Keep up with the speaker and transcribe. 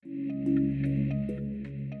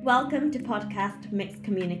Welcome to podcast Mixed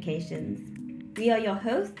Communications. We are your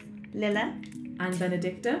hosts, Lila and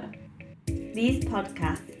Benedicta. These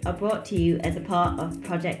podcasts are brought to you as a part of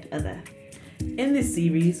Project Other. In this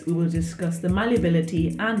series, we will discuss the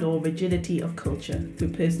malleability and/or rigidity of culture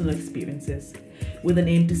through personal experiences, with an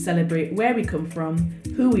aim to celebrate where we come from,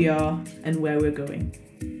 who we are, and where we're going.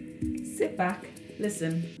 Sit back,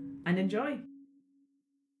 listen, and enjoy.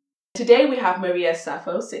 Today we have Maria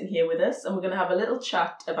Sappho sitting here with us, and we're going to have a little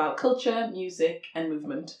chat about culture, music, and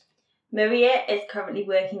movement. Maria is currently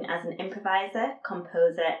working as an improviser,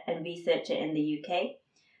 composer, and researcher in the UK.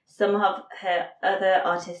 Some of her other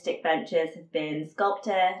artistic ventures have been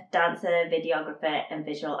sculptor, dancer, videographer, and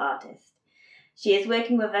visual artist. She is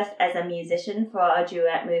working with us as a musician for our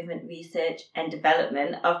duet movement research and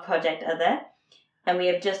development of Project Other, and we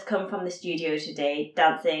have just come from the studio today,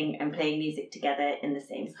 dancing and playing music together in the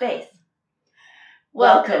same space.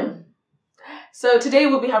 Welcome! So today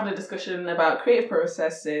we'll be having a discussion about creative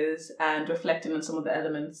processes and reflecting on some of the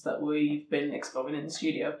elements that we've been exploring in the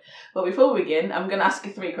studio. But before we begin, I'm going to ask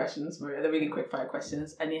you 3 questions, Maria. They're really quick fire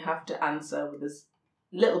questions, and you have to answer with as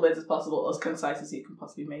little bit as possible, as concise as you can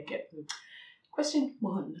possibly make it. Question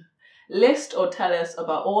 1. List or tell us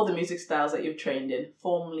about all the music styles that you've trained in,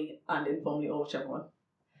 formally and informally, or whichever one.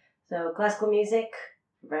 So classical music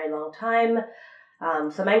for a very long time,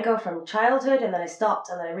 flamenco from childhood, and then I stopped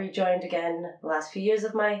and then I rejoined again the last few years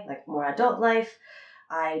of my more adult life.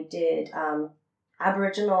 I did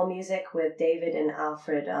aboriginal music with David and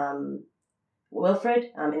Alfred Wilfred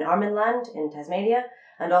in Arhnem land in Tasmania,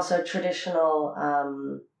 and also traditional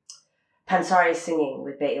pansari singing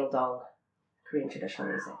with Beil Dong. Korean traditional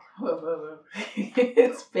music. Whoa.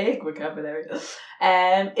 It's big vocabulary.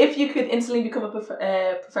 If you could instantly become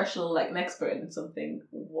a professional, an expert in something,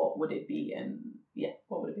 what would it be? And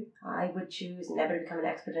what would it be? I would choose never to become an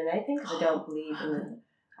expert in anything because I don't believe in the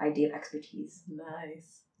idea of expertise.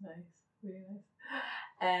 Nice, really nice.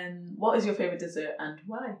 And what is your favourite dessert and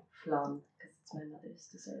why? Flan, because it's my mother's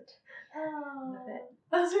dessert. Oh, love it.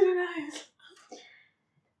 That's really nice.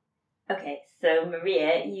 Okay, so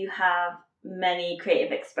Maria, you have many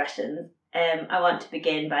creative expressions. I want to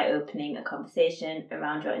begin by opening a conversation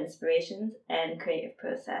around your inspirations and creative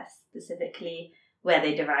process, specifically where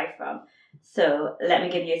they derive from. So let me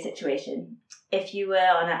give you a situation. If you were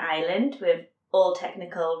on an island with all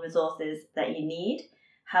technical resources that you need,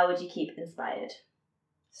 how would you keep inspired?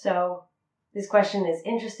 So this question is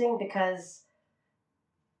interesting because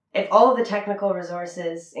if all of the technical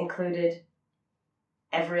resources included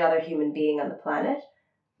every other human being on the planet,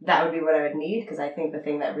 that would be what I would need, because I think the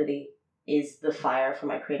thing that really is the fire for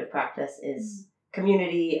my creative practice is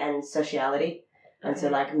community and sociality. And so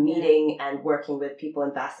meeting and working with people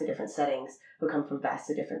in vastly different settings who come from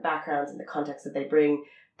vastly different backgrounds and the context that they bring,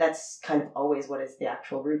 that's kind of always what is the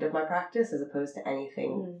actual root of my practice, as opposed to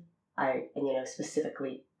anything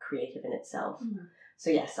specifically creative in itself. So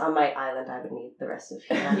yes, on my island I would need the rest of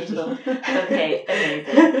humanity. Okay,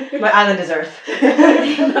 amazing. My island is Earth.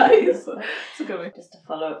 Nice. That's a good one. Just a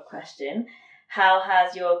follow-up question. How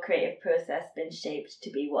has your creative process been shaped to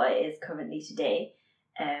be what it is currently today?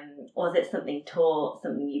 Was it something taught,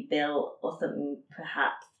 something you built, or something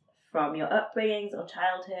perhaps from your upbringings or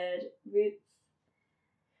childhood roots?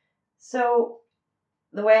 So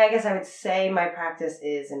the way I guess I would say my practice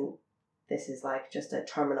is, and this is just a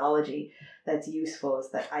terminology that's useful, is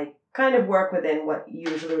that I kind of work within what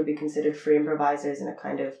usually would be considered free improvisers in a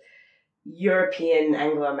kind of European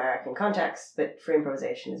Anglo-American context. But free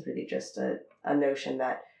improvisation is really just a notion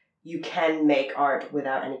that you can make art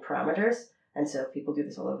without any parameters. And so people do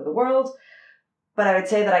this all over the world. But I would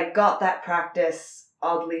say that I got that practice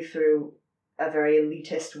oddly through a very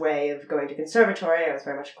elitist way of going to conservatory. I was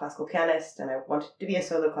very much a classical pianist and I wanted to be a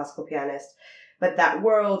solo classical pianist. But that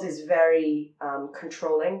world is very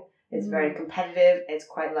controlling. It's very competitive. It's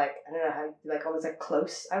quite I don't know how, almost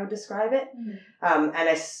close, I would describe it. And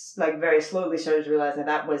I very slowly started to realize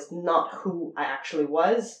that was not who I actually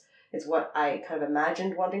was. It's what I kind of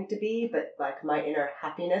imagined wanting to be, but my inner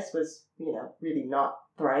happiness was, really not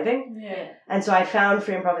thriving. Yeah. And so I found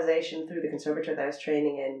free improvisation through the conservatory that I was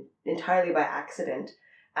training in entirely by accident.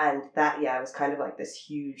 And that, was kind of this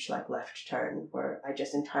huge left turn where I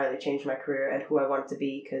just entirely changed my career and who I wanted to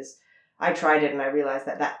be, because I tried it and I realized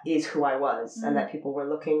that is who I was and that people were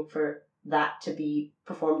looking for that to be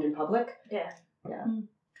performed in public. Yeah.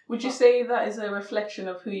 Would you say that is a reflection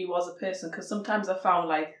of who you are as a person? Because sometimes I found,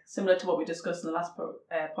 similar to what we discussed in the last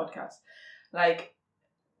podcast,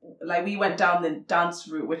 we went down the dance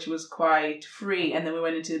route, which was quite free, and then we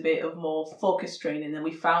went into a bit of more focused training, and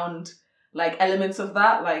we found like elements of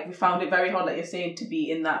that. Like we found it very hard, like you're saying, to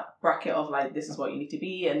be in that bracket of like this is what you need to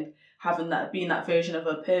be and having that being that version of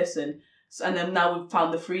a person. So, and then now we've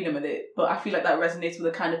found the freedom of it. But I feel like that resonates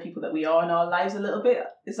with the kind of people that we are in our lives a little bit.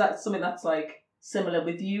 Is that something that's like similar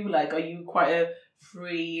with you? Like, are you quite a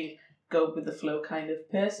free, go with the flow kind of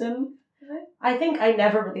person? I think I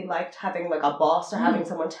never really liked having like a boss or having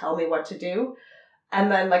someone tell me what to do. And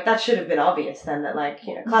then, like, that should have been obvious then that, like,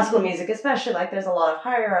 you know, classical music especially, like, there's a lot of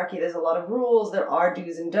hierarchy, there's a lot of rules, there are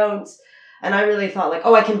do's and don'ts. And I really thought, like,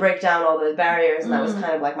 oh, I can break down all those barriers, and that was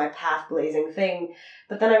kind of, like, my path-blazing thing.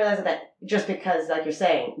 But then I realized that just because, like you're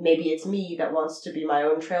saying, maybe it's me that wants to be my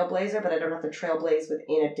own trailblazer, but I don't have to trailblaze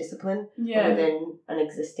within a discipline or within an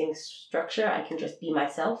existing structure. I can just be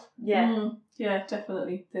myself. Yeah. Yeah,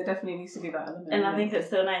 definitely. There definitely needs to be that element. And I think it's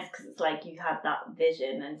so nice because it's like you had that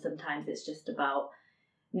vision, and sometimes it's just about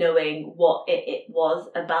knowing what it was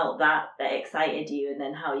about that excited you, and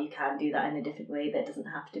then how you can do that in a different way that doesn't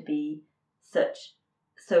have to be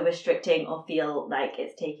so restricting or feel like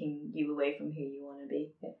it's taking you away from who you want to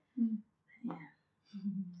be.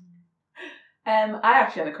 I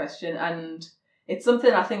actually had a question, and it's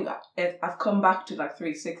something I think I've come back to like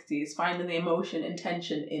 360 is finding the emotion,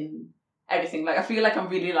 intention in everything. Like I feel like I'm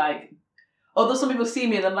really like, although some people see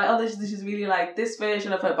me and I'm like, oh, this is really like this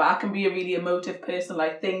version of her, but I can be a really emotive person.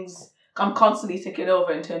 Like things, I'm constantly ticking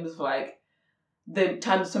over in terms of like the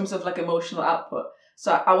terms of like emotional output.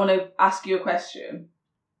 So I want to ask you a question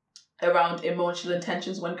around emotional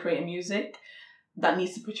intentions when creating music that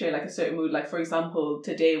needs to portray like a certain mood. Like for example,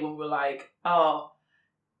 today when we're like, oh,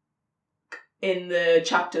 in the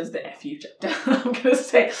chapters, the FU chapter, I'm gonna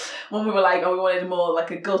say, when we were like, oh, we wanted more like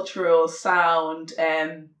a guttural sound,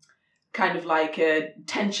 kind of like a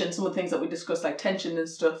tension, some of the things that we discussed, like tension and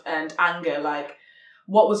stuff, and anger, like,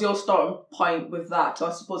 what was your starting point with that? So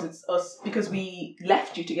I suppose it's us, because we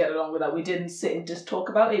left you to get along with that. We didn't sit and just talk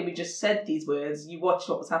about it. We just said these words, you watched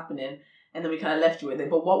what was happening, and then we kind of left you with it.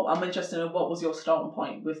 But what I'm interested in, what was your starting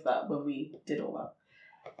point with that when we did all that?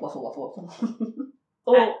 Waffle.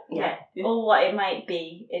 Or or what it might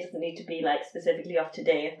be. It doesn't need to be like specifically off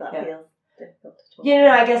today if that feels difficult to talk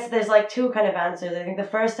about. I guess there's like two kind of answers. I think the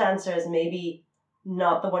first answer is maybe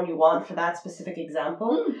not the one you want for that specific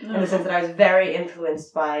example, in the sense that I was very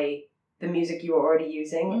influenced by the music you were already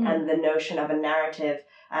using and the notion of a narrative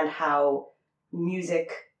and how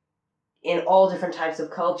music in all different types of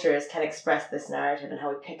cultures can express this narrative and how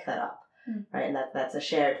we pick that up. Right, and that's a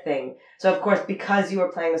shared thing. So of course, because you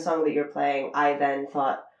were playing the song that you're playing, I then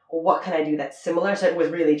thought, well, what can I do that's similar? So it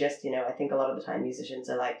was really just, I think a lot of the time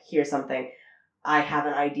musicians are like, here's something, I have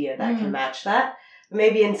an idea that can match that.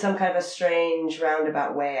 Maybe in some kind of a strange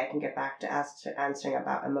roundabout way, I can get back to answering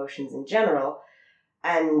about emotions in general.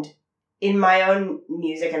 And in my own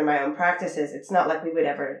music and in my own practices, it's not like we would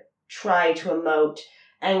ever try to emote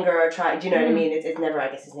anger or try, do you know what I mean? It's never,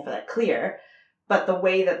 I guess it's never that clear. But the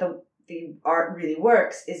way that the art really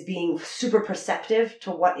works is being super perceptive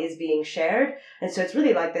to what is being shared. And so it's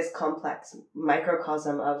really like this complex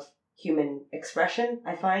microcosm of human expression,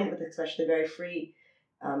 I find, with especially very free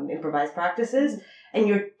improvised practices. And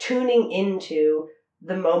you're tuning into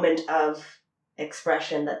the moment of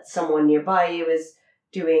expression that someone nearby you is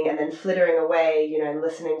doing, and then flittering away, and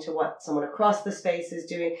listening to what someone across the space is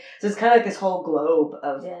doing. So it's kind of like this whole globe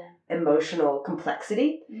of emotional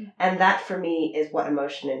complexity. And that for me is what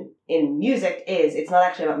emotion in music is. It's not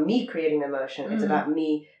actually about me creating the emotion, it's about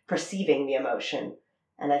me perceiving the emotion.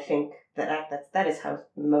 And I think that is how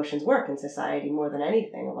emotions work in society more than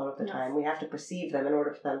anything. A lot of the time we have to perceive them in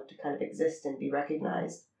order for them to kind of exist and be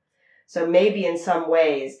recognized. So maybe in some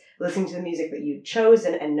ways, listening to the music that you'd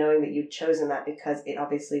chosen and knowing that you'd chosen that because it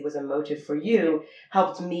obviously was a motive for you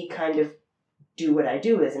helped me kind of do what I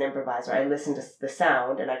do as an improviser. I listen to the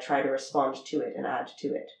sound and I try to respond to it and add to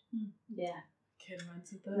it. Yeah.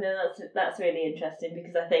 No, that's really interesting,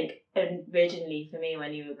 because I think originally for me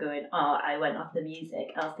when you were going, I went off the music,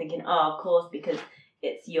 I was thinking, of course, because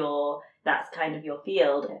that's kind of your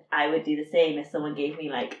field. I would do the same if someone gave me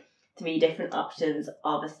like 3 different options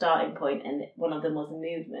of a starting point and one of them was a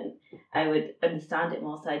movement. I would understand it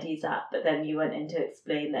more, so I'd use that. But then you went in to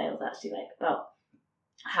explain that it was actually like about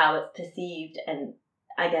how it's perceived and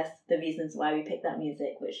I guess the reasons why we picked that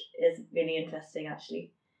music, which is really interesting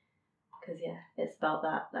actually. Because it's about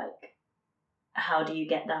that, like, how do you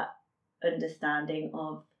get that understanding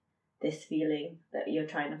of this feeling that you're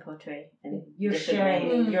trying to portray? And you're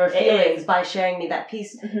sharing your feelings by sharing me that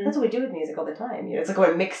piece. That's what we do with music all the time. It's like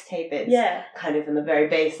when mixtape is kind of in the very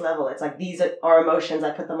base level. It's like, these are emotions,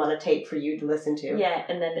 I put them on a tape for you to listen to. Yeah,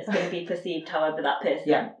 and then it's going to be perceived however that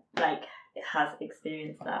person like has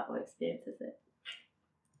experienced that or experiences it.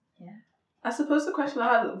 Yeah. I suppose the question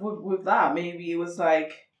I had with that maybe was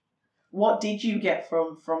like, what did you get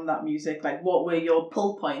from that music? Like, what were your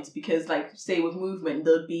pull points? Because, like, say with movement,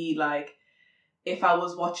 there'd be like, if I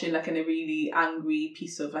was watching like in a really angry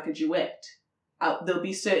piece of like a duet, there'll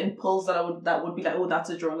be certain pulls that would be like, oh, that's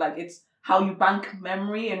a drum. Like, it's how you bank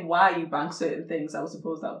memory and why you bank certain things. I would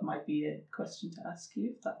suppose that might be a question to ask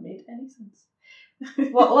you, if that made any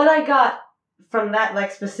sense. Well, what I got from that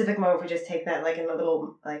like specific moment, if we just take that like in a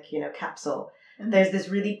little like, capsule, there's this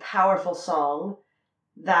really powerful song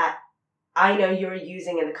that I know you're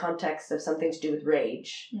using in the context of something to do with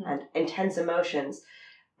rage and intense emotions,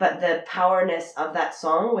 but the powerness of that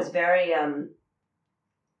song was very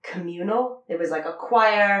communal. It was like a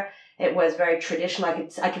choir. It was very traditional.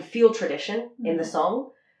 I could feel tradition in the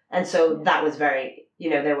song, and so that was very,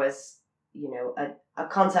 there was, a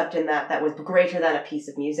concept in that was greater than a piece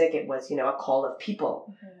of music. It was, a call of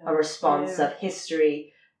people, a response of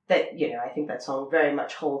history. That, I think that song very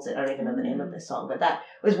much holds it. I don't even know the name of this song, but that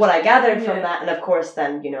was what I gathered from that. And of course,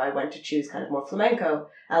 then, I went to choose kind of more flamenco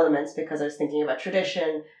elements because I was thinking about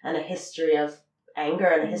tradition and a history of anger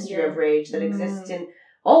and a history of rage that exists in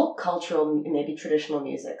all cultural, maybe traditional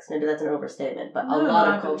musics. Maybe that's an overstatement, but a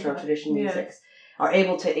lot of cultural traditional musics are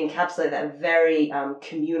able to encapsulate that very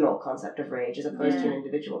communal concept of rage as opposed to an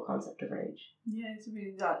individual concept of rage. Yeah,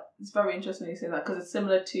 it's very interesting you say that, because it's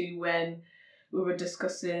similar to when we were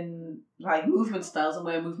discussing like movement styles and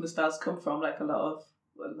where movement styles come from. Like a lot of,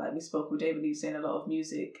 like we spoke with David, he was saying a lot of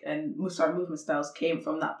music and movement styles came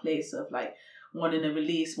from that place of like wanting a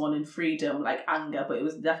release, wanting freedom, like anger, but it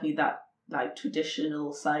was definitely that like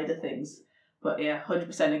traditional side of things. But yeah,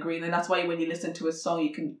 100% agree. And that's why when you listen to a song,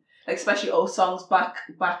 you can, like, especially old songs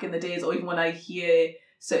back in the days, or even when I hear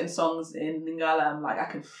certain songs in Lingala, I'm like, I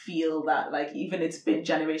can feel that, like, even it's been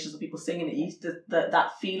generations of people singing it,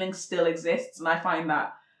 that feeling still exists. And I find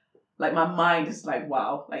that, like, my mind is like,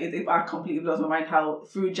 wow, like, it completely blows my mind how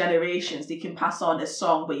through generations they can pass on a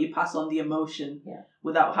song, but you pass on the emotion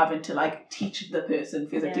without having to like teach the person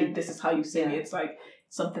physically, this is how you sing it. It's like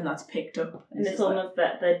something that's picked up. And it's almost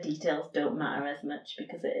like, that the details don't matter as much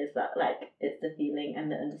because it is that, like, it's the feeling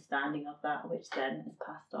and the understanding of that which then is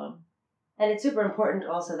passed on. And it's super important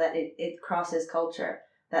also that it crosses culture.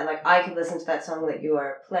 That, like, I could listen to that song that you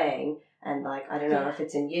are playing and, like, I don't know if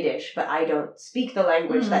it's in Yiddish, but I don't speak the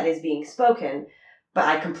language that is being spoken, but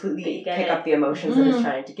I completely pick up the emotions that it's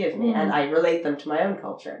trying to give me, and I relate them to my own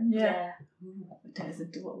culture. Yeah. It ties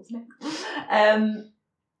into what was next.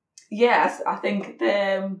 Yes, I think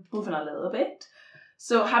they're moving a little bit.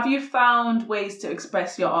 So have you found ways to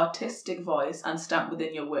express your artistic voice and stamp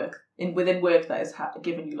within your work, within work that has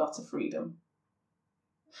given you lots of freedom?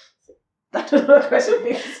 That's another question.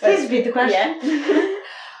 Please repeat the question. Yeah.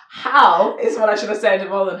 How is what I should have said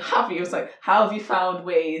rather than have you. It's like, how have you found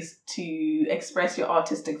ways to express your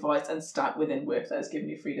artistic voice and stamp within work that has given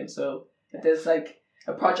you freedom? So if there's like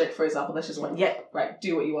a project, for example, that's just one,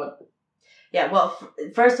 do what you want. Yeah, well,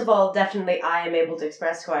 first of all, definitely I am able to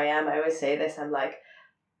express who I am. I always say this, I'm like,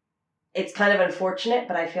 it's kind of unfortunate,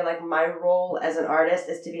 but I feel like my role as an artist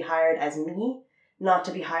is to be hired as me, not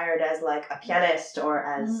to be hired as like a pianist or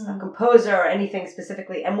as a composer or anything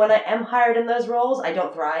specifically. And when I am hired in those roles, I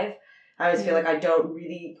don't thrive. I always feel like I don't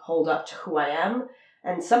really hold up to who I am.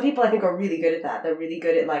 And some people I think are really good at that. They're really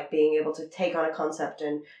good at like being able to take on a concept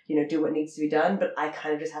and, do what needs to be done. But I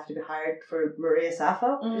kind of just have to be hired for Maria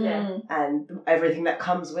Sappho and everything that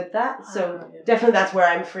comes with that. So definitely that's where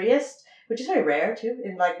I'm freest, which is very rare too.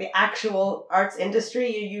 In like the actual arts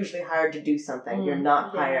industry, you're usually hired to do something. You're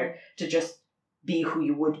not hired to just be who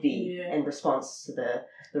you would be in response to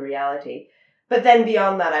the reality. But then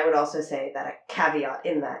beyond that, I would also say that a caveat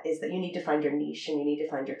in that is that you need to find your niche and you need to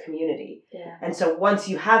find your community. Yeah. And so once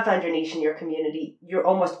you have found your niche in your community, you're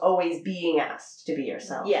almost always being asked to be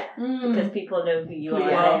yourself. Yeah, because people know who you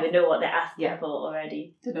are. They know what they're asking for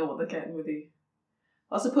already. They know what they're getting with you.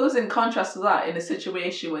 I suppose in contrast to that, in a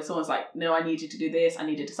situation where someone's like, no, I need you to do this, I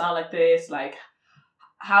need you to sound like this, like,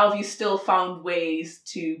 how have you still found ways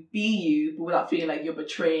to be you, but without feeling like you're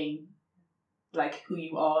betraying, like, who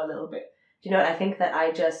you are a little bit? Do you know what? I think that I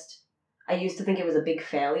used to think it was a big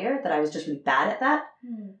failure, that I was just really bad at that.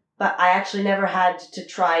 But I actually never had to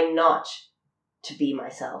try not to be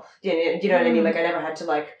myself. Do you know what I mean? Like, I never had to,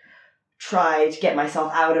 like, try to get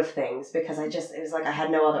myself out of things because it was like I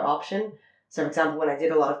had no other option. So, for example, when I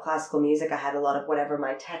did a lot of classical music, I had a lot of whatever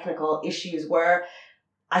my technical issues were.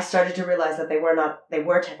 I started to realize that they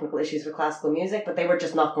were technical issues for classical music, but they were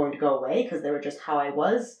just not going to go away because they were just how I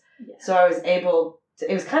was. Yeah. So I was able to,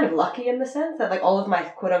 it was kind of lucky in the sense that like all of my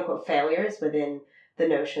quote unquote failures within the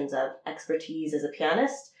notions of expertise as a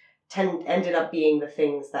pianist ended up being the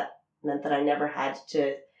things that meant that I never had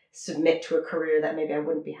to submit to a career that maybe I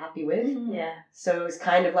wouldn't be happy with. Yeah. So it was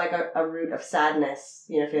kind of like a root of sadness,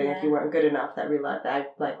 you know, feeling like you weren't good enough, that I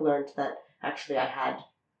like learned that actually I had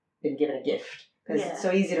been given a gift. Because it's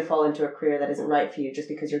so easy to fall into a career that isn't right for you just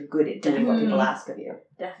because you're good at doing what people ask of you.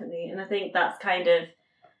 Definitely. And I think that's kind of,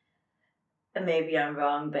 and maybe I'm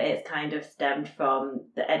wrong, but it's kind of stemmed from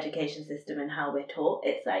the education system and how we're taught.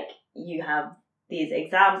 It's like you have these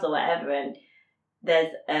exams or whatever, and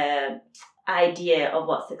there's a idea of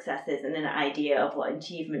what success is and an idea of what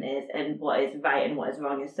achievement is, and what is right and what is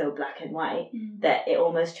wrong is so black and white that it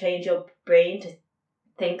almost trains your brain to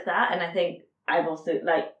think that. And I think I've also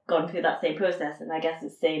gone through that same process, and I guess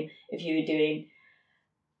it's the same if you were doing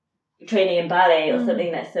training in ballet or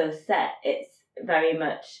something that's so set. It's very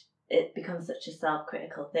much, it becomes such a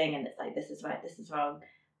self-critical thing, and it's like, this is right, this is wrong,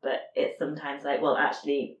 but it's sometimes like, well,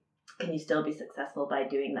 actually, can you still be successful by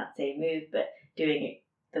doing that same move, but doing it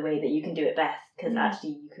the way that you can do it best, because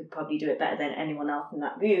actually you could probably do it better than anyone else in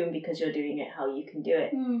that room because you're doing it how you can do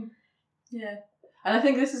it. Yeah. And I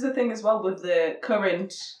think this is the thing as well with the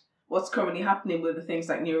what's currently happening with the things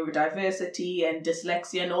like neurodiversity and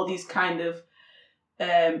dyslexia and all these kind of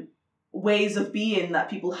ways of being that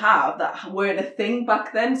people have that weren't a thing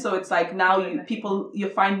back then. So it's like now you're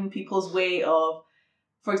finding people's way of,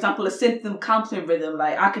 for example, a symptom counting rhythm.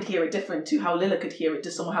 Like I could hear it different to how Lila could hear it,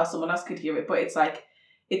 to how someone else could hear it. But it's like,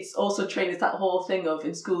 it's also trained. It's that whole thing of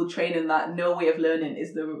in school training that no way of learning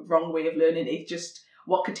is the wrong way of learning. It's just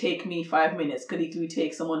what could take me 5 minutes could equally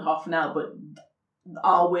take someone half an hour, but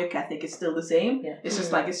our work ethic is still the same. Yeah. It's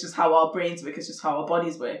just it's just how our brains work. It's just how our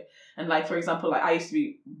bodies work. And like, for example, like I used to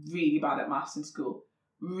be really bad at maths in school.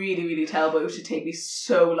 Really, really terrible. It used to take me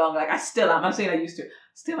so long. Like I still am. I'm saying I used to.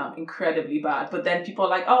 Still am incredibly bad. But then people are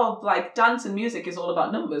like, oh, like dance and music is all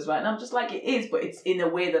about numbers, right? And I'm just like, it is, but it's in a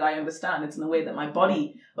way that I understand. It's in a way that my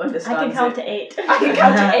body understands. I can count to 8. I can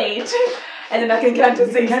count to 8. And then I can count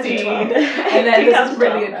to 16. And then this is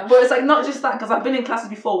brilliant. But it's like not just that, because I've been in classes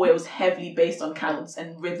before where it was heavily based on counts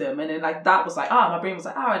and rhythm. And then like that was like, my brain was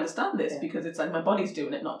like, I understand this because it's like my body's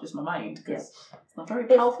doing it, not just my mind. Because it's not a very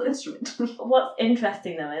powerful instrument. What's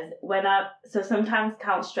interesting though is so sometimes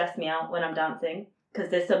counts stress me out when I'm dancing. Because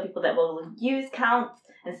there's some people that will use counts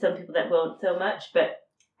and some people that won't so much. But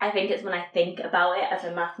I think it's when I think about it as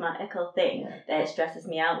a mathematical thing that it stresses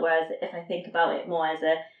me out. Whereas if I think about it more as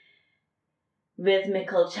a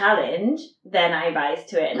rhythmical challenge, then I rise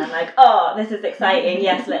to it and I'm like, oh, this is exciting.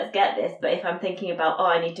 Yes, let's get this. But if I'm thinking about,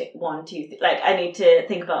 I need to 1, 2, 3, I need to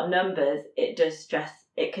think about numbers, it does stress.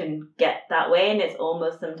 It can get that way. And it's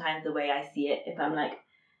almost sometimes the way I see it. If I'm like,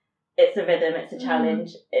 it's a rhythm, it's a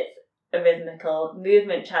challenge, it's a rhythmical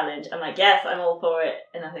movement challenge, I'm like, yes, I'm all for it.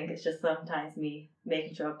 And I think it's just sometimes me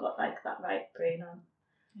making sure I've got like that right brain on.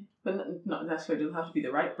 But not necessarily, it doesn't have to be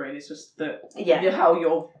the right brain, it's just how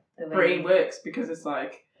your brain works, because it's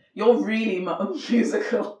like you're really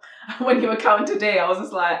musical. When you were counting today, I was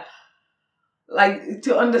just like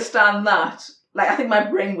to understand that, like I think my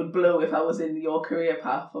brain would blow if I was in your career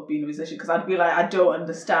path of being a musician, because I'd be like, I don't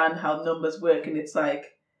understand how numbers work. And it's like,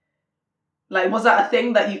 was that a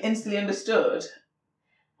thing that you instantly understood?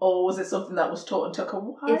 Or was it something that was taught and took a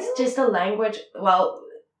while? It's just a language. Well,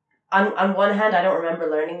 on one hand, I don't remember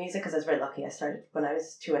learning music because I was very lucky. I started when I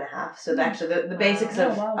was 2.5. So the basics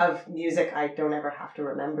of music, I don't ever have to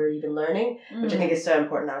remember even learning, which I think is so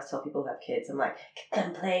important. I always tell people who have kids, I'm like, get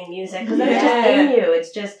them playing music because that's just in you.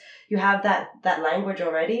 It's just, you have that language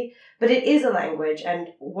already. But it is a language, and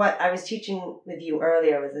what I was teaching with you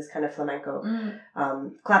earlier was this kind of flamenco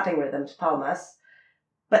clapping rhythms, palmas.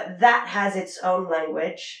 But that has its own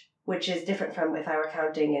language, which is different from if I were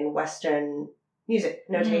counting in Western music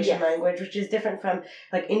notation language, which is different from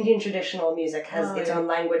like Indian traditional music has its own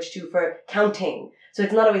language too for counting. So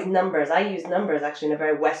it's not always numbers. I use numbers actually in a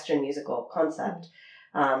very Western musical concept.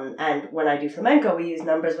 And when I do flamenco, we use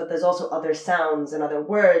numbers, but there's also other sounds and other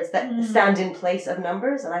words that stand in place of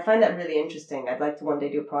numbers. And I find that really interesting. I'd like to one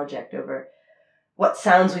day do a project over what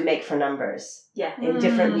sounds we make for numbers in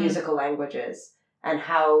different musical languages and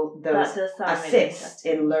how those assist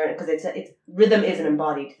in learning. Because it's rhythm is an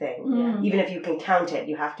embodied thing. Yeah. Even if you can count it,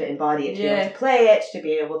 you have to embody it to be able to play it, to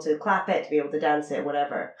be able to clap it, to be able to dance it,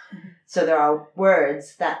 whatever. So there are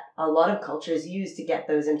words that a lot of cultures use to get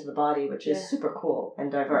those into the body, which is super cool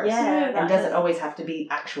and diverse. Yeah, and doesn't always have to be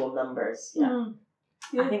actual numbers. Yeah.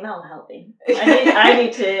 I think that'll help me. I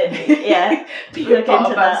need to look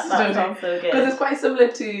into that. That sounds so good. Because it's quite similar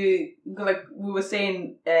to, like we were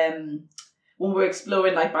saying, when we were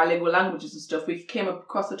exploring like bilingual languages and stuff, we came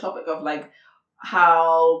across the topic of like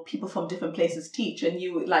how people from different places teach. And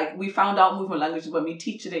we found out movement languages when we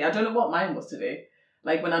teach today. I don't know what mine was today.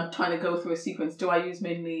 Like when I'm trying to go through a sequence, do I use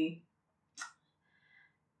mainly...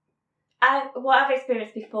 What I've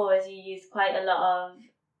experienced before is you use quite a lot of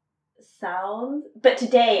sounds, but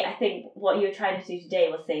today I think what you were trying to do today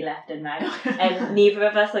was say left and right, and neither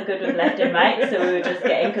of us are good with left and right, so we were just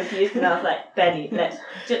getting confused, and I was like, Benny, let's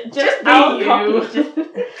just be I'll you. copy,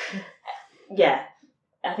 yeah.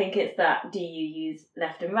 I think it's that, do you use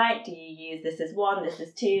left and right, do you use this is 1, this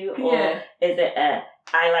is 2, or is it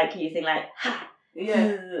I like using like ha,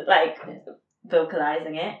 like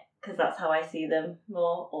vocalizing it, because that's how I see them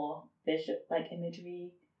more, or visual, like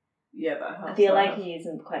imagery. Yeah, that helps. I feel like you're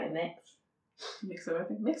using quite a mix of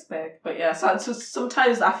everything, mixed bag. But yeah, so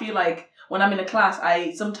sometimes I feel like when I'm in a class,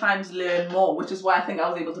 I sometimes learn more, which is why I think I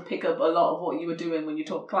was able to pick up a lot of what you were doing when you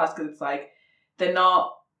taught class, because it's like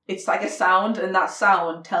it's like a sound, and that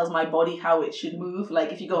sound tells my body how it should move.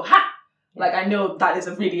 Like if you go ha, like I know that is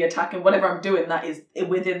a really attacking, whatever I'm doing, that is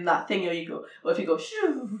within that thing. Or if you go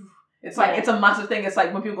shoo, it's like it's a massive thing. It's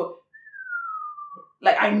like when people go,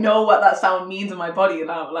 like I know what that sound means in my body, and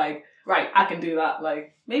I'm like, right, I can do that.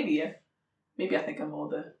 Like maybe I think I'm more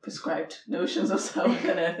the prescribed notions of sound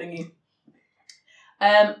than a thingy.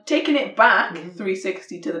 Taking it back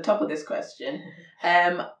 360 to the top of this question,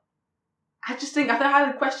 I had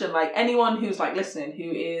a question, like anyone who's like listening,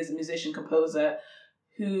 who is a musician, composer,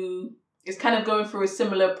 who is kind of going through a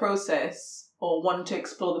similar process or wanting to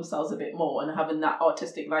explore themselves a bit more and having that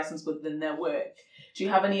artistic license within their work. Do you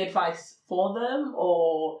have any advice for them,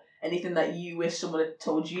 or anything that you wish someone had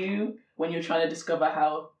told you when you're trying to discover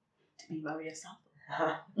how to be Maria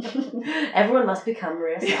Sappho? Everyone must become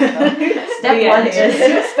Maria Sappho.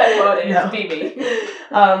 Step one is be me.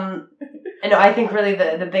 And I think really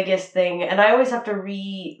the biggest thing, and I always have to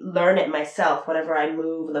relearn it myself whenever I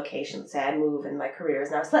move locations. Say I move in my career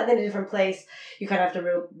is now slightly in a different place. You kind of have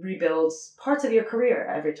to rebuild parts of your career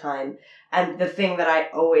every time. And the thing that I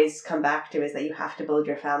always come back to is that you have to build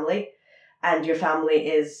your family. And your family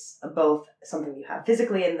is both something you have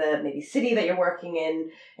physically in the maybe city that you're working in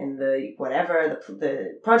the whatever,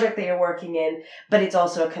 the project that you're working in, but it's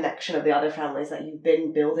also a connection of the other families that you've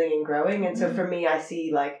been building and growing. And so for me, I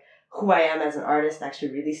see like who I am as an artist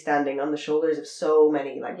actually really standing on the shoulders of so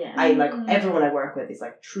many, like I like everyone I work with is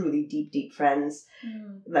like truly deep friends,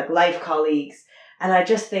 like life colleagues. And I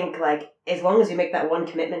just think like as long as you make that one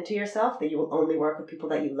commitment to yourself that you will only work with people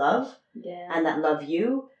that you love and that love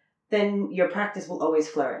you, then your practice will always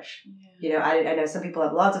flourish. You know, I know some people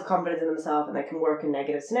have lots of confidence in themselves and they can work in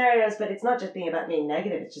negative scenarios, but it's not just about being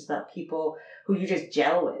negative, it's just about people who you just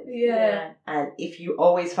gel with. And if you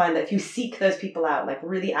always find that, if you seek those people out, like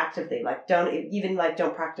really actively, like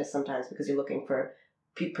don't practice sometimes because you're looking for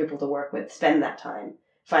people to work with, spend that time.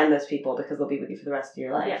 Find those people because they'll be with you for the rest of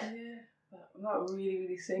your life. That really,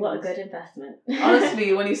 really sings. What a good investment.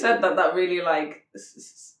 Honestly, when you said that, that really like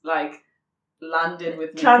landed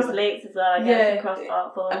with me. Translates as well, I guess, across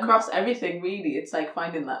art forms. Across everything, really. It's like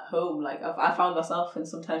finding that home. Like I found myself in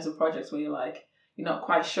sometimes in projects where you're like, you're not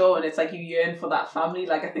quite sure, and it's like you yearn for that family.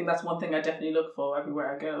 Like I think that's one thing I definitely look for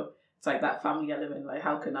everywhere I go. It's like that family element. Like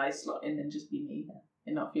how can I slot in and just be me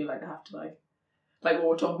and not feel like I have to like what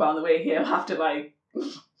we're talking about on the way here, I have to like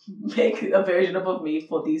make a version above me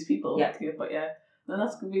for these people. Yeah. But no,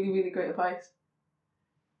 that's really, really great advice.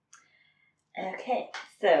 Okay,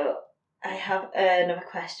 so I have another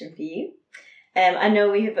question for you. I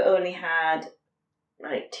know we have only had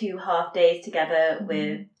like 2 half days together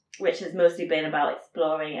which has mostly been about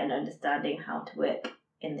exploring and understanding how to work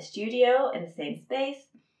in the studio in the same space.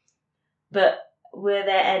 But were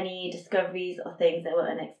there any discoveries or things that were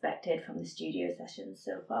unexpected from the studio sessions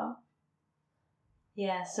so far?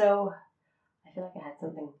 Yeah, so I feel like I had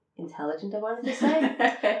something intelligent I wanted to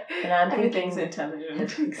say. And I'm Everything's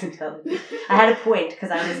intelligent. I had a point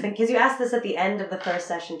because I was thinking, because you asked this at the end of the first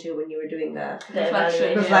session too when you were doing the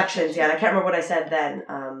reflections. Yeah, and I can't remember what I said then.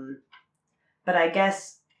 But I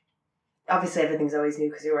guess obviously everything's always new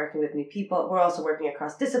because you're working with new people. We're also working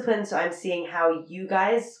across disciplines, so I'm seeing how you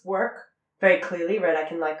guys work very clearly, right? I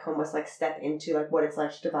can like almost like step into like what it's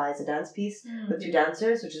like to devise a dance piece with 2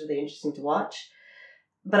 dancers, which is really interesting to watch.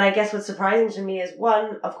 But I guess what's surprising to me is,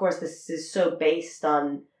 one, of course, this is so based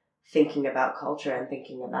on thinking about culture and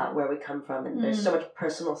thinking about where we come from. And there's so much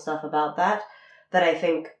personal stuff about that I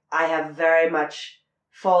think I have very much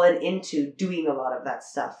fallen into doing a lot of that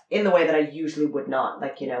stuff in the way that I usually would not.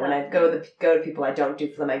 Like, you know, when I go to people, I don't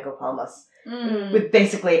do flamenco palmas with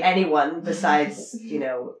basically anyone besides, you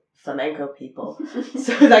know, flamenco people.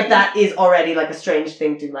 So like that is already like a strange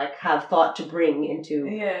thing to like have thought to bring into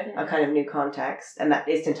a kind of new context, and that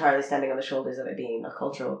is entirely standing on the shoulders of it being a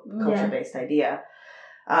culture-based idea.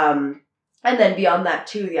 And then beyond that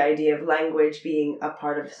too, the idea of language being a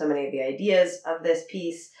part of so many of the ideas of this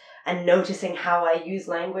piece, and noticing how I use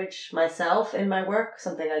language myself in my work,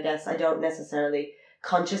 something I guess I don't necessarily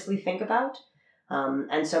consciously think about.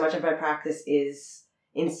 And so much of my practice is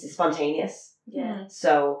spontaneous. Yeah.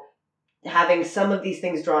 So having some of these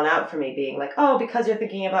things drawn out for me, being like, oh, because you're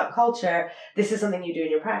thinking about culture, this is something you do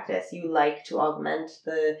in your practice. You like to augment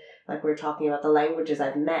like we were talking about, the languages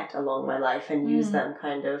I've met along my life and use them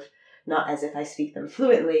kind of, not as if I speak them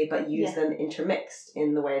fluently, but use them intermixed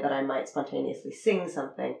in the way that I might spontaneously sing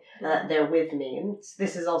something, that they're with me. And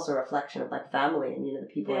this is also a reflection of like family and, the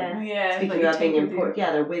people I'm speaking about being important.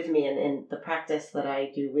 Yeah, they're with me in the practice that I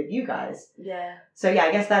do with you guys. Yeah. So yeah,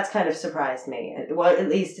 I guess that's kind of surprised me. Well, at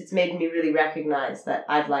least it's made me really recognize that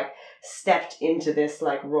I've like stepped into this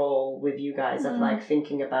like role with you guys of like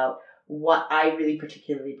thinking about what I really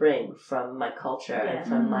particularly bring from my culture and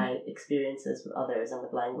from my experiences with others and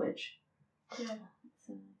with language. Yeah.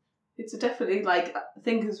 It's definitely like, I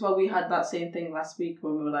think as well, we had that same thing last week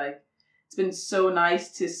when we were like, it's been so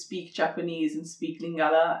nice to speak Japanese and speak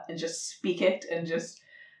Lingala and just speak it and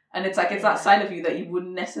it's like, it's that side of you that you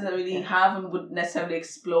wouldn't necessarily have and wouldn't necessarily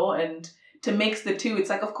explore, and to mix the two, it's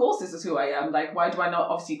like, of course this is who I am. Like, why do I not?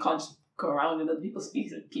 Obviously you can't just go around and other people's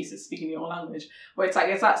pieces speaking your own language, where it's like,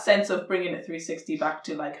 it's that sense of bringing it 360 back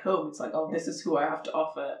to like home. It's like, oh, this is who I have to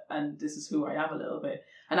offer and this is who I am a little bit.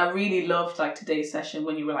 And I really loved like today's session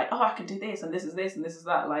when you were like, oh, I can do this and this is this and this is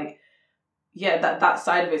that. Like, yeah, that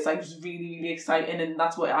side of it's like just really, really exciting, and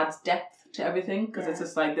that's what adds depth to everything, because it's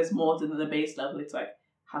just like there's more than the base level. It's like,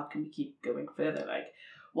 how can we keep going further? Like,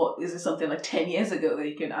 what is there something like 10 years ago that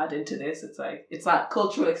you can add into this? It's like, it's that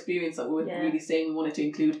cultural experience that we were really saying we wanted to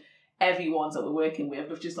include everyone's that we're working with,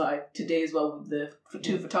 which is like today as well with the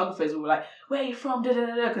two photographers. We were like, where are you from?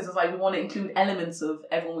 Because it's like we want to include elements of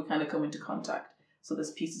everyone we kind of come into contact. So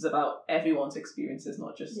there's pieces about everyone's experiences,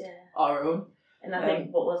 not just our own. And I think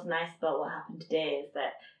what was nice about what happened today is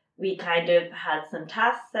that we kind of had some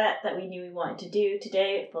tasks set that we knew we wanted to do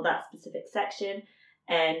today for that specific section,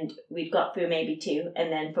 and we'd got through maybe 2,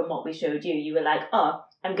 and then from what we showed you, you were like, oh,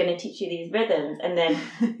 I'm going to teach you these rhythms, and then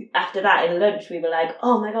after that in lunch we were like,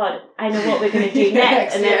 oh my god, I know what we're going to do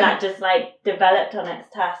next, and then that just like developed our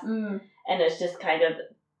next task, and it's just kind of,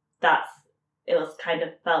 it was kind of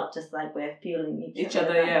felt just like we're fueling each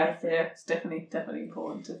other. Yeah. It's definitely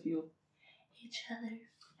important to fuel each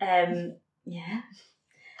other. Yeah.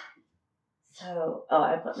 So,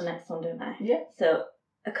 I've got the next one, don't I? Yeah. So,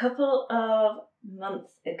 a couple of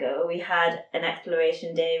months ago, we had an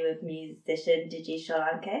exploration day with musician Digi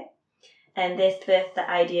Sholanke, and this birthed the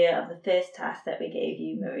idea of the first task that we gave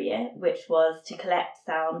you, Maria, which was to collect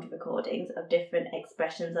sound recordings of different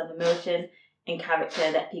expressions of emotion and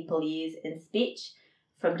character that people use in speech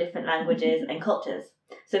from different languages and cultures.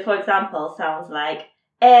 So, for example, sounds like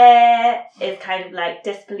is kind of like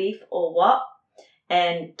disbelief or what,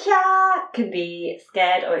 and kya can be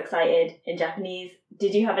scared or excited in Japanese.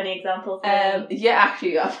 Did you have any examples? Yeah,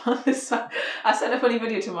 actually, I found this. I sent a funny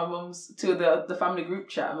video to my mum's, to the family group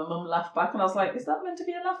chat, and my mum laughed back, and I was like, "Is that meant to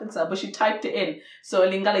be a laughing sound?" But she typed it in, so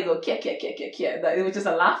Lingala go kia kia kia kia kia. That it was just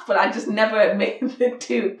a laugh, but I just never made the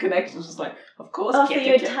two connections. Just like, of course. Oh, kia, so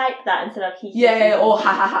kia, you kia. type that instead of he. Yeah, or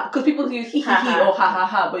ha ha ha, because people use he he he or ha ha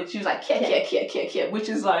ha, but she was like kia Kia. kia kia kia kia, which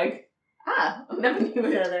is like, I never knew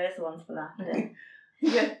it. So there is one for laughter.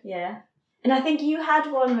 Yeah. Yeah. And I think you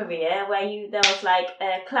had one, Maria, where there was like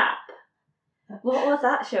a clap. What was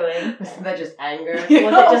that showing? Wasn't that just anger? Was it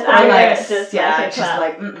just anger? Like, It's just yeah, like a it's clap.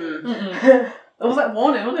 just like It was like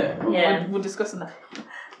warning, wasn't it? Yeah. We're discussing that.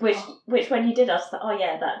 Which when you did, I was like, oh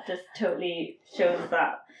yeah, that just totally shows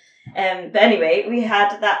that. But anyway, we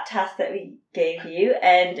had that task that we gave you,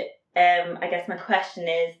 and I guess my question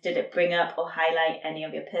is, did it bring up or highlight any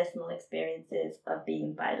of your personal experiences of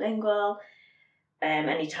being bilingual?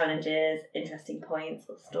 Any challenges, interesting points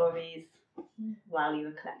or stories while you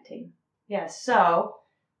were collecting? Yeah, so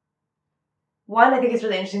one, I think it's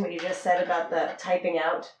really interesting what you just said about the typing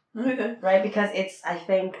out. Okay. Right, because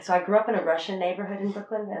I grew up in a Russian neighborhood in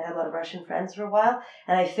Brooklyn, and I had a lot of Russian friends for a while,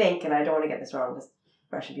 and I think, and I don't want to get this wrong because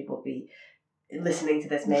Russian people will be listening to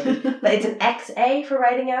this maybe, but it's an XA for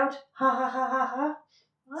writing out, ha ha ha ha ha.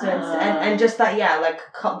 So it's, and just that, yeah, like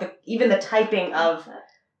even the typing of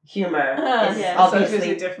humor is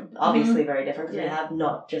obviously different. Obviously very different, because we have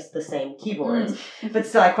not just the same keyboards. But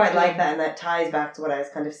still, I quite like that, and that ties back to what I was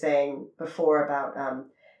kind of saying before about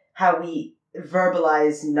how we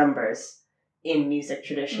verbalize numbers in music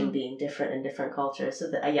tradition being different in different cultures. So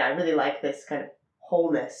that, I really like this kind of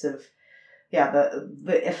wholeness of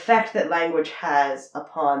the effect that language has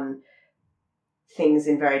upon things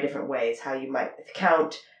in very different ways. How you might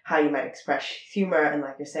count, how you might express humor, and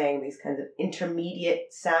like you're saying, these kinds of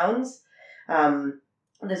intermediate sounds.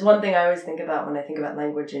 There's one thing I always think about when I think about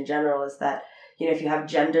language in general is that, you know, if you have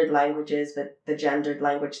gendered languages, but the gendered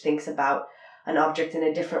language thinks about an object in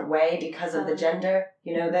a different way because of the gender,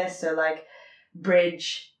 you know this? So like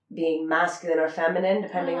bridge being masculine or feminine,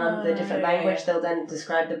 depending on the different language, they'll then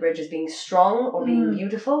describe the bridge as being strong or being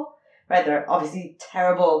beautiful, right? There are obviously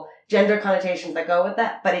terrible gender connotations that go with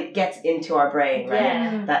that, but it gets into our brain, right?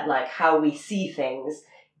 Yeah. That like how we see things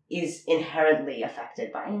is inherently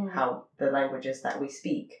affected by how the languages that we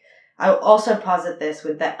speak. I also posit this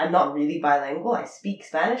with that I'm not really bilingual. I speak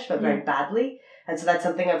Spanish, but very badly. And so that's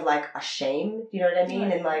something of like a shame, you know what I mean?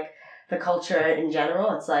 Right. And like the culture in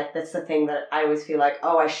general, it's like, that's the thing that I always feel like,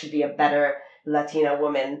 oh, I should be a better Latina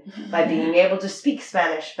woman by being able to speak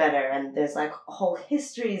Spanish better. And there's like whole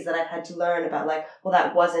histories that I've had to learn about, like, well,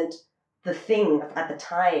 that wasn't the thing at the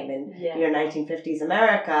time in, you know, 1950s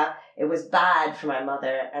America. It was bad for my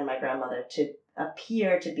mother and my grandmother to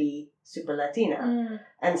appear to be super Latina.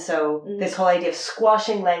 And so this whole idea of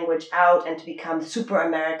squashing language out and to become super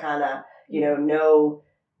Americana, you know, no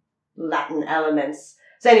Latin elements.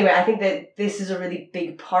 So anyway, I think that this is a really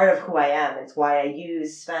big part of who I am. It's why I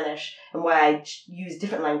use Spanish and why I use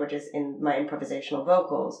different languages in my improvisational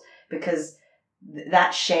vocals, because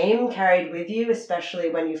that shame carried with you, especially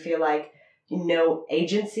when you feel like no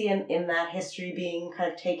agency in that history being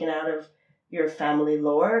kind of taken out of your family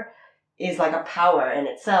lore, is like a power in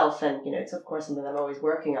itself. And, you know, it's of course something I'm always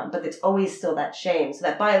working on, but it's always still that shame. So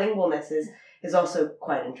that bilingualness is also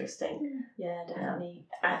quite interesting. Yeah, definitely.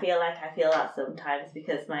 Yeah. I feel that sometimes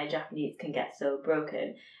because my Japanese can get so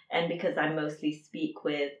broken, and because I mostly speak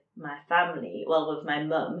with my family, well, with my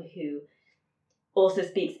mum, who also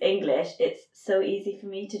speaks English, it's so easy for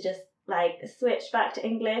me to just like switch back to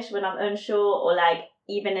English when I'm unsure, or like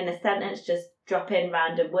even in a sentence just drop in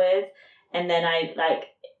random words, and then I like,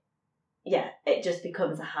 it just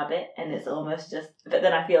becomes a habit, and it's almost just, but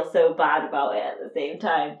then I feel so bad about it at the same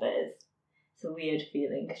time. But it's a weird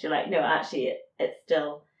feeling because you're like, no, actually it's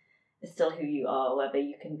still who you are, whether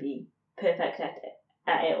you can be perfect at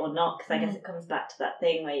it or not. Because I guess it comes back to that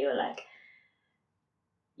thing where you're like,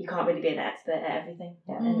 you can't really be an expert at everything,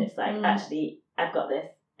 and it's like, actually I've got this,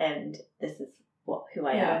 and this is who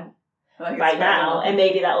I am right now, and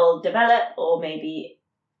maybe that will develop, or maybe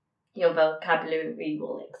your vocabulary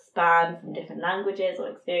will expand from different languages or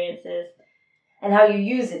experiences. And how you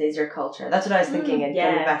use it is your culture. That's what I was thinking. And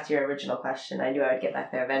getting back to your original question, I knew I would get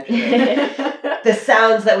back there eventually. The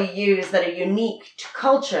sounds that we use that are unique to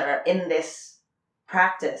culture in this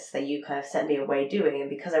practice that you kind of sent me away doing. And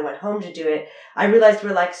because I went home to do it, I realized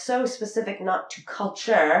we're like so specific, not to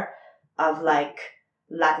culture of like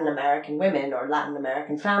Latin American women or Latin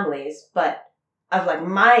American families, but of like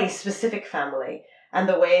my specific family and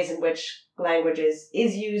the ways in which language is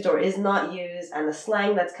used or is not used, and the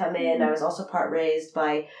slang that's come in. I was also part raised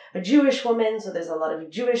by a Jewish woman, so there's a lot of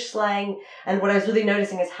Jewish slang. And what I was really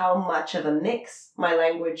noticing is how much of a mix my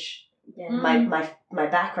language, my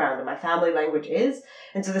background and my family language is.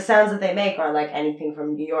 And so the sounds that they make are like anything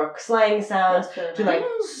from New York slang sounds to like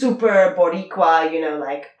super Boricua, you know,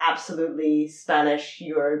 like absolutely Spanish,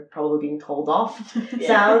 you're probably being told off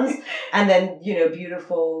sounds. And then, you know,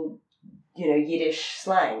 beautiful, you know, Yiddish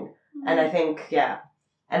slang. And I think,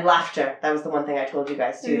 and laughter. That was the one thing I told you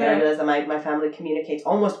guys too, that I realized that my family communicates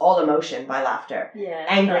almost all emotion by laughter. Yeah.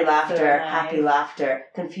 Angry laughter, so nice. Happy laughter,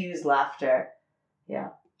 confused laughter. Yeah.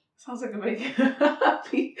 Sounds like a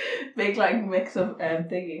big like mix of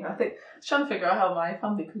thinking. I think I was trying to figure out how my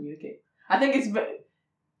family communicate. I think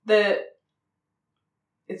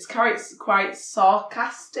it's quite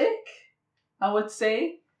sarcastic, I would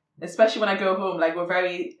say. Especially when I go home, like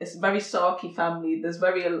it's a very sarky family. There's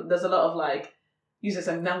a lot of like, you say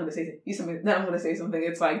something, now I'm gonna say something, now I'm gonna say something.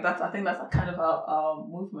 It's like I think that's kind of our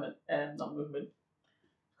movement, not movement.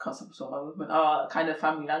 Can't stop my movement. Our kind of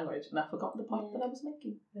family language, and I forgot the point that I was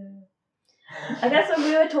making. I guess when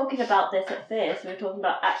we were talking about this at first, we were talking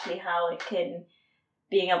about actually how it can,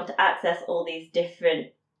 being able to access all these different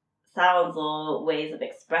sounds or ways of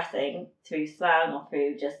expressing through slang or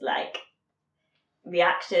through just like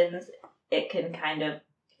reactions, it can kind of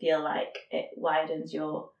feel like it widens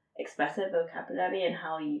your expressive vocabulary and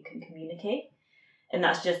how you can communicate, and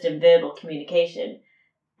that's just in verbal communication.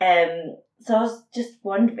 So I was just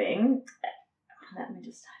wondering, let me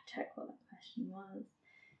just check what the question was.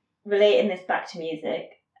 Relating this back to music,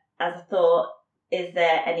 as a thought, is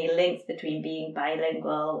there any links between being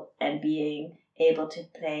bilingual and being able to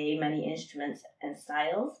play many instruments and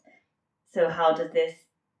styles? So how does this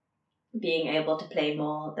being able to play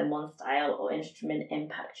more than one style or instrument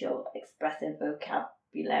impact your expressive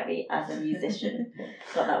vocabulary as a musician.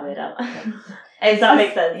 Got that word out. Does that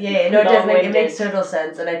make sense? Yeah, no, it does make, it Long-winded. makes total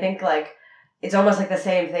sense. And I think, like, it's almost like the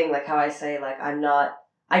same thing, like how I say, like,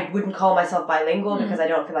 I wouldn't call myself bilingual because I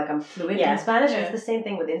don't feel like I'm fluent in Spanish. It's the same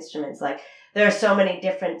thing with instruments. Like, there are so many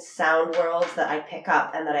different sound worlds that I pick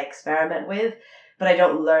up and that I experiment with, but I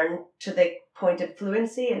don't learn to the point of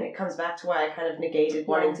fluency. And it comes back to why I kind of negated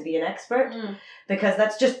wanting to be an expert, because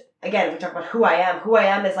that's just, again, if we talk about who I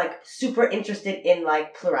am is like super interested in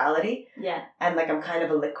like plurality. Yeah. And like I'm kind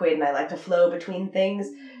of a liquid and I like to flow between things,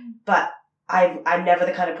 but I'm never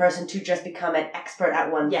the kind of person to just become an expert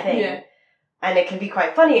at one thing. Yeah. And it can be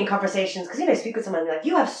quite funny in conversations because, you know, I speak with someone and they're like,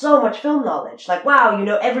 you have so much film knowledge. Like, wow, you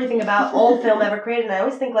know everything about all film ever created. And I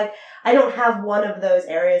always think, like, I don't have one of those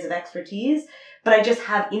areas of expertise, but I just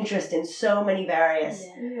have interest in so many various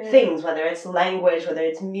things, whether it's language, whether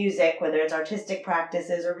it's music, whether it's artistic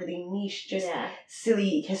practices or really niche, just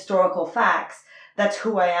silly historical facts. That's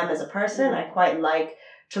who I am as a person. I quite like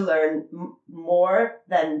to learn more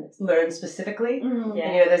than learn specifically. And, you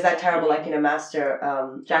know, there's that terrible, like, you know, master,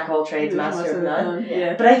 jack of all trades, master of none.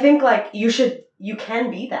 Yeah. But I think, like, you can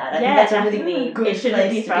be that. I think that's a really good It shouldn't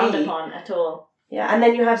place be to frowned be. upon at all. Yeah, and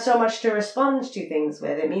then you have so much to respond to things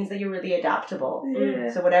with. It means that you're really adaptable.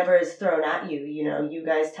 So whatever is thrown at you, you know, you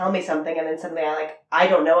guys tell me something and then suddenly I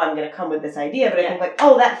don't know I'm going to come with this idea, but I think like,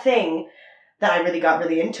 oh, that thing that I really got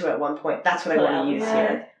really into at one point, that's what I want to use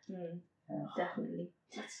here. Definitely.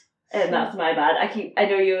 And that's my bad. I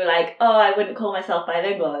know you were like, oh, I wouldn't call myself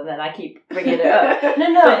bilingual, and then I keep bringing it up.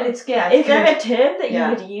 No, but it's is there a term that you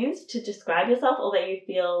would use to describe yourself, or that you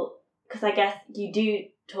feel, because I guess you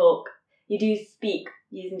do speak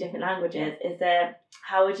using different languages.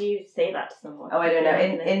 How would you say that to someone? Oh, I don't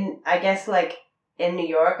know. I guess like in New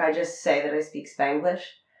York, I just say that I speak Spanglish.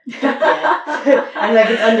 And like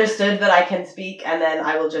it's understood that I can speak, and then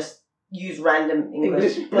I will just use random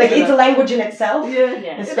English. Like it's a language in itself.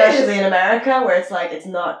 Especially in America, where it's like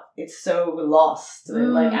it's so lost the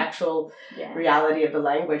like actual reality of the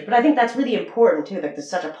language. But I think that's really important too. Like there's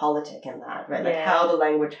such a politic in that, right? Like how the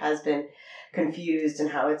language has been confused and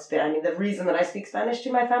how it's been. I mean, the reason that I speak Spanish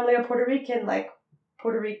to my family are Puerto Rican. Like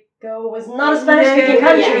Puerto Rico was not a Spanish-speaking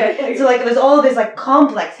country, so like there's all this like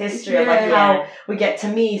complex history of like how we get to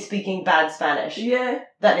me speaking bad Spanish.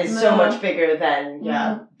 That is so much bigger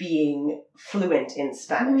than being fluent in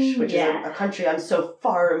Spanish, which is a country I'm so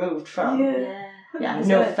far removed from. I have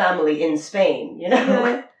no family in Spain, you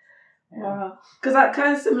know. Wow, because that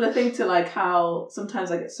kind of similar thing to like how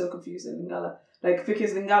sometimes I get so confused in Lingala, like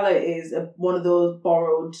because Lingala is one of those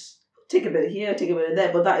borrowed. Take a bit of here, take a bit of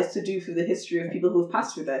there, but that is to do through the history of people who have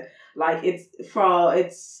passed through there. Like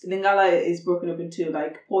Lingala is broken up into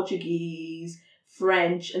like Portuguese,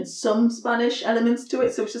 French, and some Spanish elements to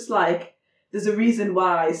it. So it's just like there's a reason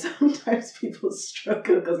why sometimes people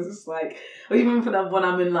struggle because it's just like, or even for that when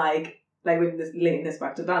I'm in like with this linking this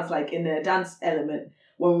back to dance, like in the dance element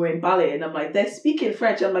when we're in ballet, and I'm like they're speaking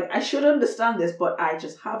French. I'm like I should understand this, but I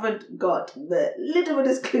just haven't got the little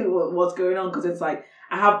bit of clue what's going on because it's like.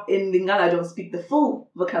 I have in Lingala, I don't speak the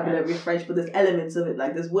full vocabulary of French, but there's elements of it,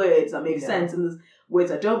 like there's words that make sense and there's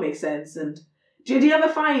words that don't make sense. And do you ever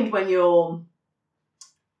find when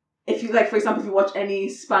if you like, for example, if you watch any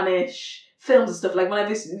Spanish films and stuff, like when I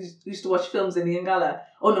used to watch films in Lingala,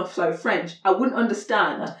 French, I wouldn't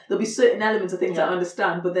understand. There'll be certain elements of things I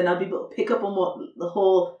understand, but then I'll be able to pick up on what the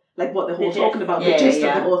whole talking about, the gist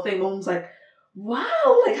of the whole thing. Mom's like,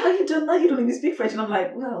 wow, like how you done that? You don't even speak French. And I'm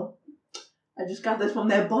like, well, I just gathered from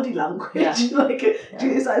their body language. Is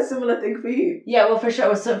that a similar thing for you? Yeah, well, for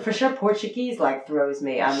sure. So for sure, Portuguese like throws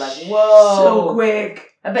me. I'm like, whoa, so quick.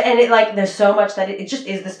 But it like there's so much that it just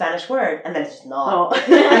is the Spanish word, and then it's just not.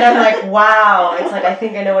 And I'm like, wow. It's like I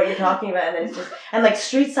think I know what you're talking about, and then it's just and like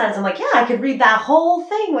street signs. I'm like, yeah, I could read that whole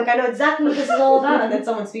thing. Like I know exactly what this is all about. And then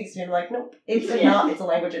someone speaks to me, and I'm like, nope, it's not. It's a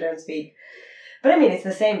language I don't speak. But I mean, it's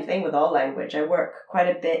the same thing with all language. I work quite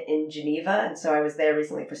a bit in Geneva, and so I was there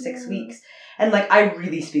recently for 6 weeks. And, like, I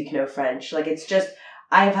really speak no French. Like, it's just,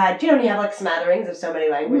 I've had, when you have, like, smatterings of so many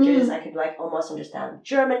languages, I could, like, almost understand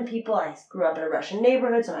German people. I grew up in a Russian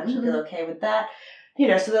neighborhood, so I actually feel okay with that.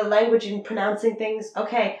 So the language and pronouncing things,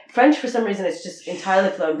 okay. French, for some reason, it's just entirely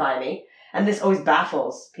flown by me. And this always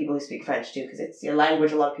baffles people who speak French, too, because it's a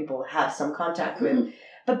language a lot of people have some contact with.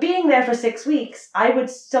 But being there for 6 weeks,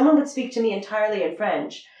 someone would speak to me entirely in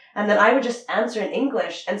French, and then I would just answer in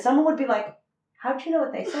English, and someone would be like, how do you know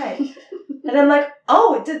what they say? And I'm like,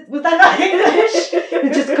 oh, was that not English?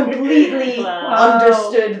 It just completely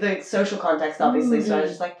understood the social context, obviously, so I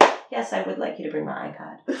was just like, yes, I would like you to bring my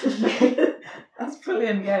iPad. That's brilliant.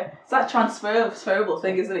 brilliant. Yeah, it's that transferable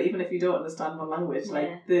thing, isn't it? Even if you don't understand one language,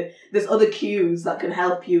 like there's other cues that can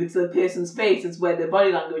help you. It's the person's face. It's where their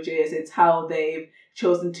body language is. It's how they've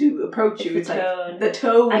chosen to approach you. It's like tone. the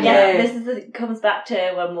tone. I guess this comes back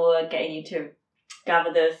to when we were getting you to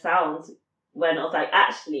gather those sounds. When I was like,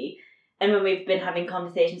 actually, and when we've been having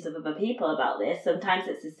conversations with other people about this, sometimes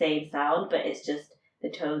it's the same sound, but it's just the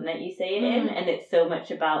tone that you say it in, and it's so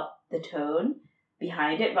much about the tone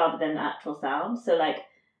behind it rather than the actual sound. So like,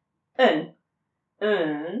 can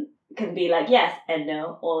be like yes and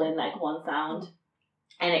no, all in like one sound,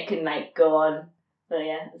 and it can like go on. So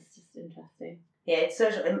yeah, it's just interesting. Yeah, it's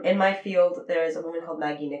social. In my field, there is a woman called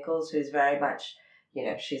Maggie Nichols who is very much,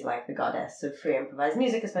 she's like the goddess of free improvised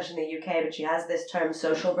music, especially in the UK, but she has this term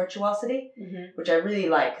social virtuosity, which I really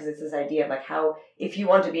like because it's this idea of like how if you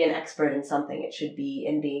want to be an expert in something, it should be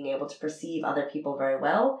in being able to perceive other people very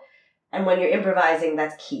well. And when you're improvising,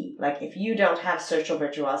 that's key. Like if you don't have social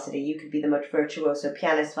virtuosity, you could be the most virtuoso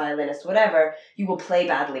pianist, violinist, whatever, you will play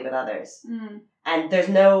badly with others. And there's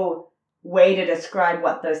no way to describe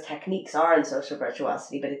what those techniques are in social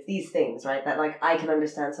virtuosity, but it's these things, right? That like I can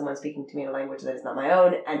understand someone speaking to me in a language that is not my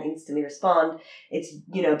own and instantly respond. It's,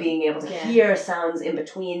 being able to hear sounds in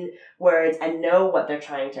between words and know what they're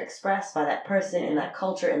trying to express by that person in that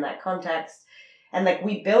culture, in that context. And like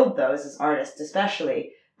we build those as artists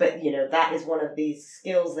especially, but that is one of these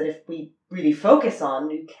skills that if we really focus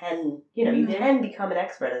on, you can, you can become an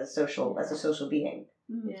expert as a social being.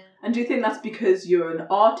 Yeah. And do you think that's because you're an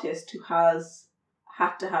artist who has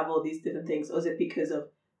had to have all these different things, or is it because of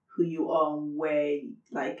who you are and where,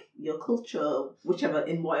 like, your culture,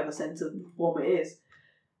 in whatever sense of form it is?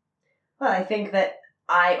 Well, I think that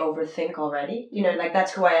I overthink already. Like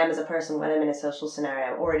that's who I am as a person when I'm in a social scenario.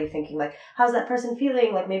 I'm already thinking like, how's that person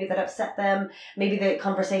feeling? Like maybe that upset them. Maybe the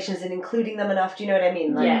conversation isn't including them enough. Do you know what I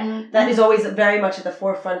mean? Like, that is always very much at the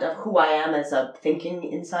forefront of who I am as a thinking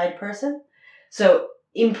inside person. So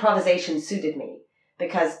improvisation suited me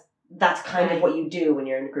because that's kind of what you do when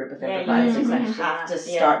you're in a group of improvisers. Like you have to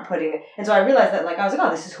start putting, and so I realized that like I was like,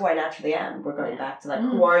 oh, this is who I naturally am. We're going back to like,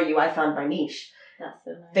 who are you? I found my niche. That's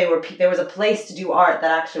so nice. There was a place to do art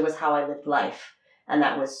that actually was how I lived life, and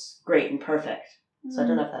that was great and perfect. So I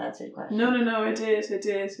don't know if that answered your question. No, it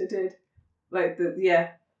did. Like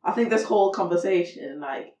I think this whole conversation,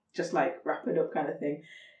 like just like wrap it up kind of thing.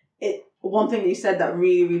 One thing that you said that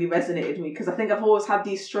really, really resonated with me, because I think I've always had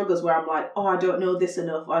these struggles where I'm like, oh, I don't know this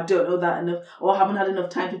enough, or I don't know that enough, or I haven't had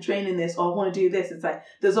enough time to train in this, or I want to do this. It's like,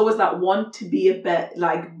 there's always that want to be a bit,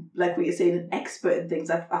 like what you're saying, an expert in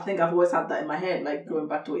things. I think I've always had that in my head, like going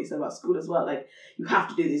back to what you said about school as well, like, you have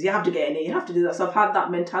to do this, you have to get in it, you have to do that. So I've had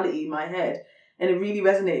that mentality in my head, and it really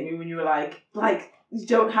resonated with me when you were like, you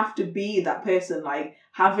don't have to be that person, like,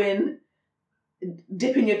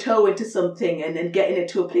 dipping your toe into something and then getting it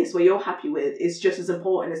to a place where you're happy with is just as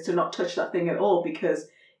important as to not touch that thing at all, because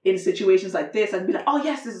in situations like this I'd be like, oh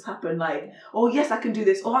yes, this has happened, like, oh yes, I can do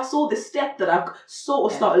this, oh I saw this step that I've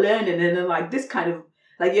sort of started learning, and then like this kind of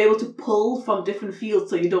like you're able to pull from different fields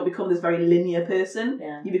so you don't become this very linear person.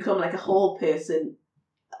 You become like a whole person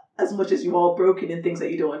as much as you are broken in things that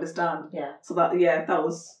you don't understand. So that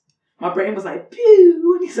was, my brain was like,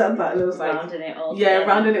 pew, when you said that. And it was like,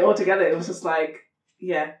 rounding it all together. It was just like,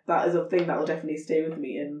 that is a thing that will definitely stay with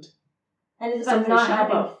me. And it's about not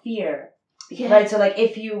having fear. Right, so like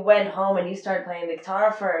if you went home and you started playing the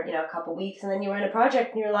guitar for, a couple of weeks, and then you were in a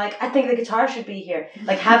project and you're like, I think the guitar should be here.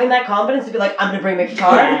 Like having that confidence to be like, I'm going to bring the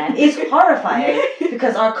guitar is horrifying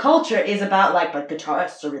because our culture is about like, but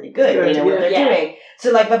guitarists are really good, what they're doing.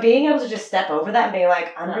 So like, but being able to just step over that and being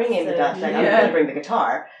like, I'm bringing the guitar, I'm going to bring the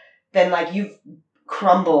guitar, then like you've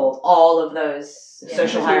crumbled all of those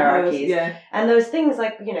social hierarchies and those things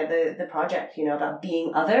like the project about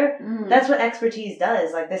being other. That's what expertise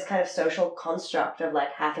does, like this kind of social construct of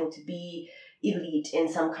like having to be elite in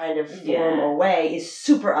some kind of form or way is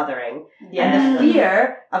super othering, and the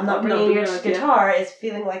fear of not bringing your guitar is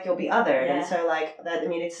feeling like you'll be othered. And so like that, I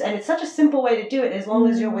mean, it's such a simple way to do it. As long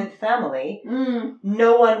as you're with family,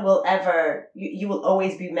 no one will ever, you will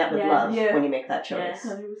always be met with love when you make that choice.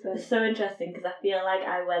 It's so interesting because I feel like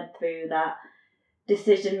I went through that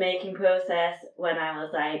decision-making process when I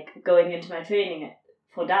was like going into my training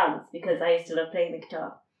for dance, because I used to love playing the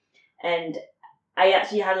guitar, and I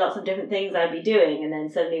actually had lots of different things I'd be doing, and then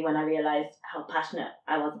suddenly when I realised how passionate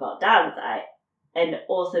I was about dance, and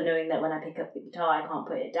also knowing that when I pick up the guitar I can't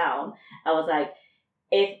put it down, I was like,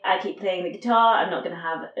 if I keep playing the guitar I'm not going to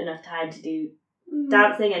have enough time to do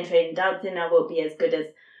dancing and training dancing. I won't be as good as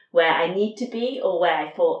where I need to be or where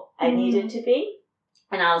I thought I needed to be.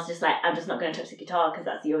 And I was just like, I'm just not going to touch the guitar because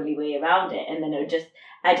that's the only way around it. And then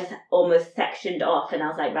I just almost sectioned off, and I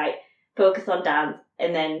was like, right, focus on dance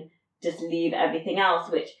and then just leave everything else,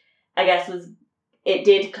 which I guess it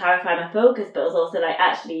did clarify my focus, but it was also like,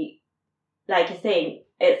 actually, like you're saying,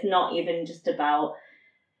 it's not even just about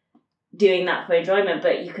doing that for enjoyment,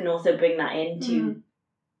 but you can also bring that into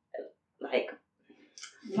like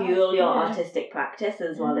fuel your artistic practice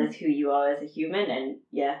as well as who you are as a human. And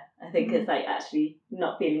I think it's like actually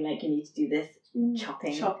not feeling like you need to do this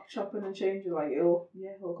chopping and changing, like it all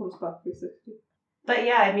comes back 360. But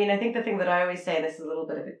yeah, I mean, I think the thing that I always say, and this is a little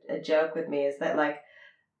bit of a joke with me, is that like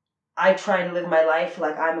I try to live my life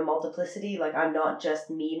like I'm a multiplicity, like I'm not just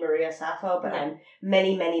me, Maria Sappho, but I'm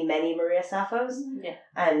many, many, many Maria Sappos. Yeah.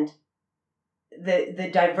 And the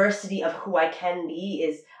diversity of who I can be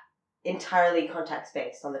is entirely context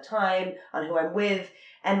based on the time, on who I'm with.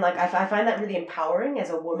 And like I find that really empowering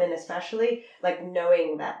as a woman, especially like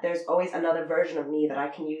knowing that there's always another version of me that I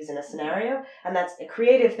can use in a scenario. And that's a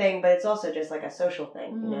creative thing, but it's also just like a social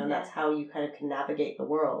thing, you know, and that's how you kind of can navigate the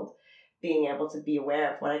world. Being able to be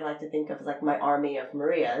aware of what I like to think of as like my army of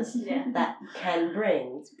Marias that can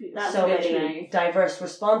bring so many diverse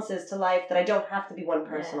responses to life that I don't have to be one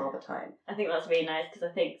person all the time. I think that's really nice, because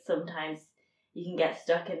I think sometimes you can get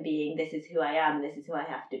stuck in being, this is who I am, this is who I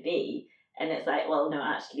have to be. And it's like, well, no,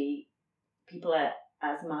 actually, people are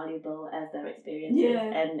as malleable as their experiences. Yeah.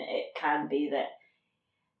 And it can be that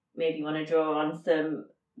maybe you want to draw on some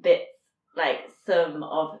bits, like some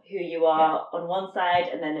of who you are on one side,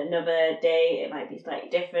 and then another day it might be slightly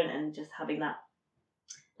different, and just having that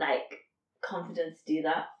like confidence to do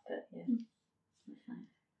that. But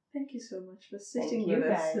thank you so much for sitting with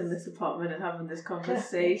us in this apartment and having this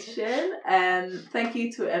conversation. Thank you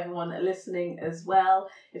to everyone listening as well.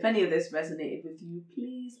 If any of this resonated with you,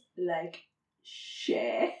 please like,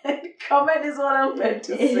 share, and comment is what I'm meant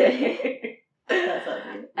to say. That's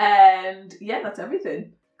awesome. And that's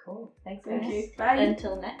everything. Cool. Thanks, Thank guys. you. Bye.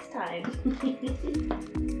 Until next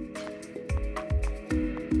time.